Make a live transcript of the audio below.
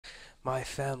my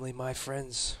family, my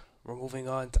friends. We're moving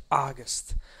on to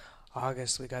August.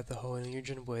 August, we got the Hoenn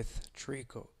region with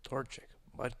Trico, Torchic,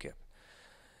 Mudkip.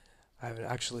 I've been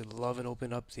actually loving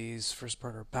opening up these first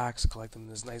partner packs, collect them in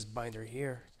this nice binder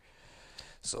here.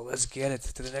 So let's get it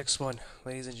to the next one.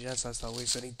 Ladies and gents, let's not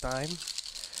waste any time.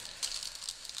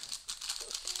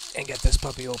 And get this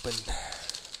puppy open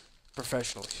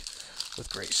professionally with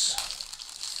grace.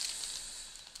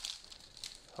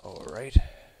 Alright.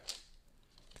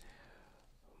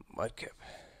 Mudkip,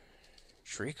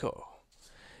 Trico,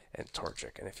 and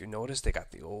Torchic. And if you notice, they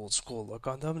got the old school look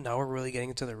on them. Now we're really getting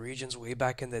into the regions way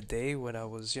back in the day when I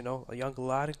was, a young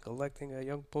lad collecting a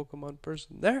young Pokemon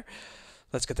person there.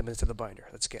 Let's get them into the binder.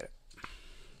 Let's get it.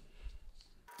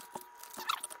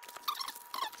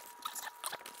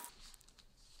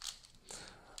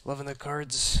 Loving the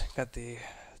cards. Got the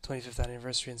 25th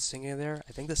anniversary insignia there.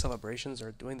 I think the celebrations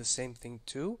are doing the same thing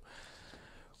too.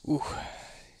 Ooh,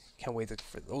 can't wait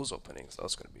for those openings.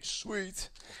 That's gonna be sweet.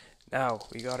 Now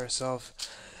we got ourselves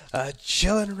a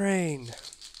Chillin' Rain,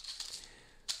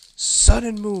 Sun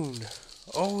and Moon.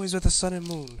 Always with the Sun and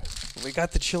Moon. We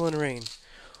got the Chillin' Rain.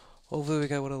 Hopefully we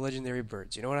got one of the legendary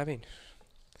birds. You know what I mean?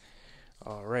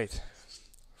 Alright.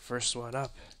 First one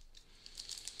up.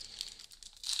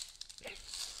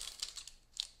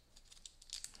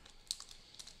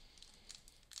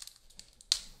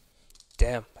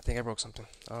 Damn, I think I broke something.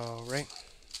 Alright.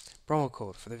 Promo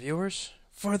code for the viewers.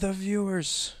 For the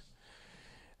viewers!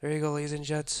 There you go, ladies and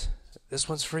gents. This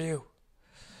one's for you.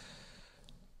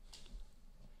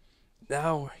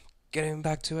 Now, getting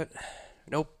back to it.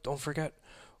 Nope, don't forget.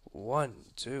 1,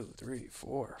 2, 3,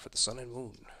 4 for the Sun and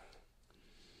Moon.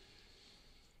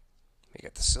 We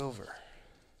got the Silver.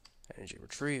 Energy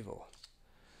Retrieval.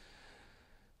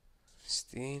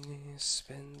 Steenie,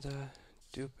 Spinda,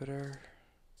 Jupiter.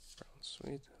 Brown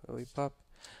Sweet, Lillipup.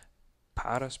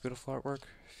 Paras, beautiful artwork.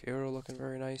 Fiora looking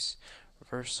very nice.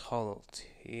 Reverse Hollow,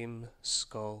 Team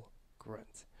Skull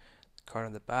Grunt. Card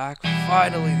on the back.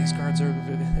 Finally, these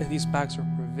packs are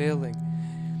prevailing.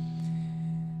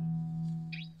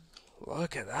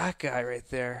 Look at that guy right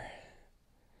there.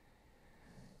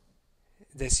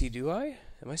 Decidueye?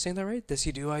 Am I saying that right?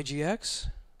 Decidueye GX?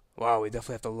 Wow, we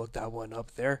definitely have to look that one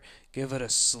up there. Give it a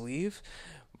sleeve.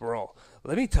 Bro,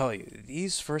 let me tell you,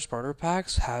 these first starter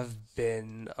packs have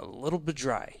been a little bit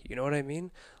dry. You know what I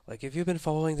mean? Like, if you've been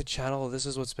following the channel, this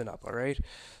is what's been up, alright?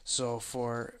 So,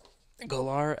 for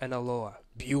Galar and Alola,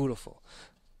 beautiful.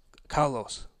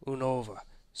 Kalos, Unova,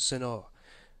 Sinnoh,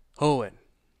 Hoenn.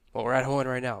 Well, we're at Hoenn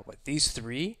right now, but these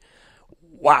three,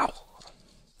 wow!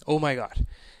 Oh my god.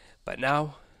 But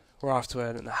now, we're off to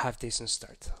a half-decent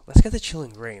start. Let's get the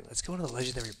Chilling Rain. Let's get one of the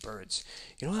legendary birds.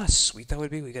 You know how sweet that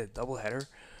would be? We get a double header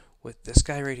with this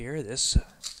guy right here, this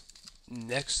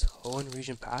next Hoenn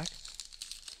region pack.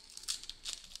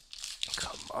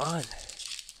 Come on.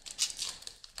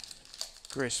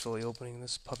 Gracefully opening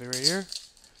this puppy right here.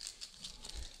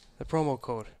 The promo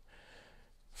code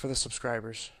for the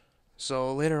subscribers.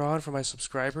 So later on for my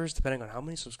subscribers, depending on how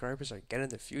many subscribers I get in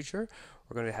the future,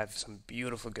 we're going to have some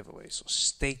beautiful giveaways. So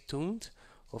stay tuned.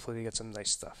 Hopefully we get some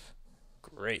nice stuff.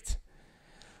 Great.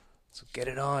 So get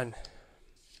it on.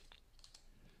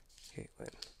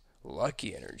 Caitlin.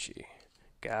 Lucky Energy.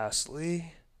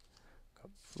 Ghastly.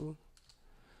 Kafu.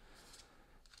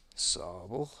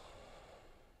 Sobble.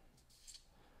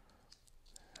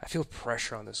 I feel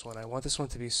pressure on this one. I want this one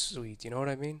to be sweet. You know what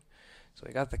I mean? So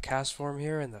we got the cast form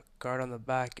here, and the card on the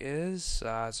back is,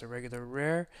 it's a regular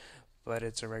rare, but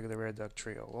it's a regular rare Duck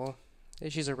Trio. Well,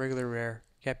 she's a regular rare.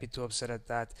 Can't be too upset at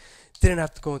that. Didn't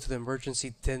have to go into the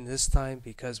emergency tin this time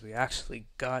because we actually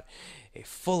got a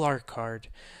full art card.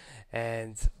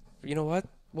 And you know what?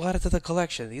 We'll add it to the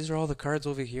collection. These are all the cards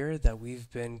over here that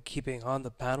we've been keeping on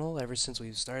the panel ever since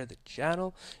we've started the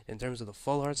channel in terms of the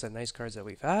full arts and nice cards that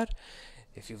we've had.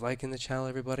 If you're liking the channel,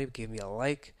 everybody, give me a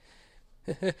like.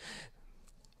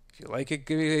 If you like it,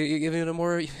 give it a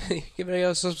more, give it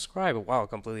a subscribe. Wow,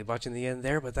 completely botching the end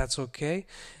there, but that's okay.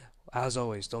 As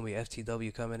always, don't be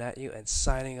FTW coming at you and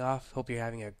signing off. Hope you're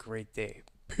having a great day.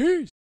 Peace.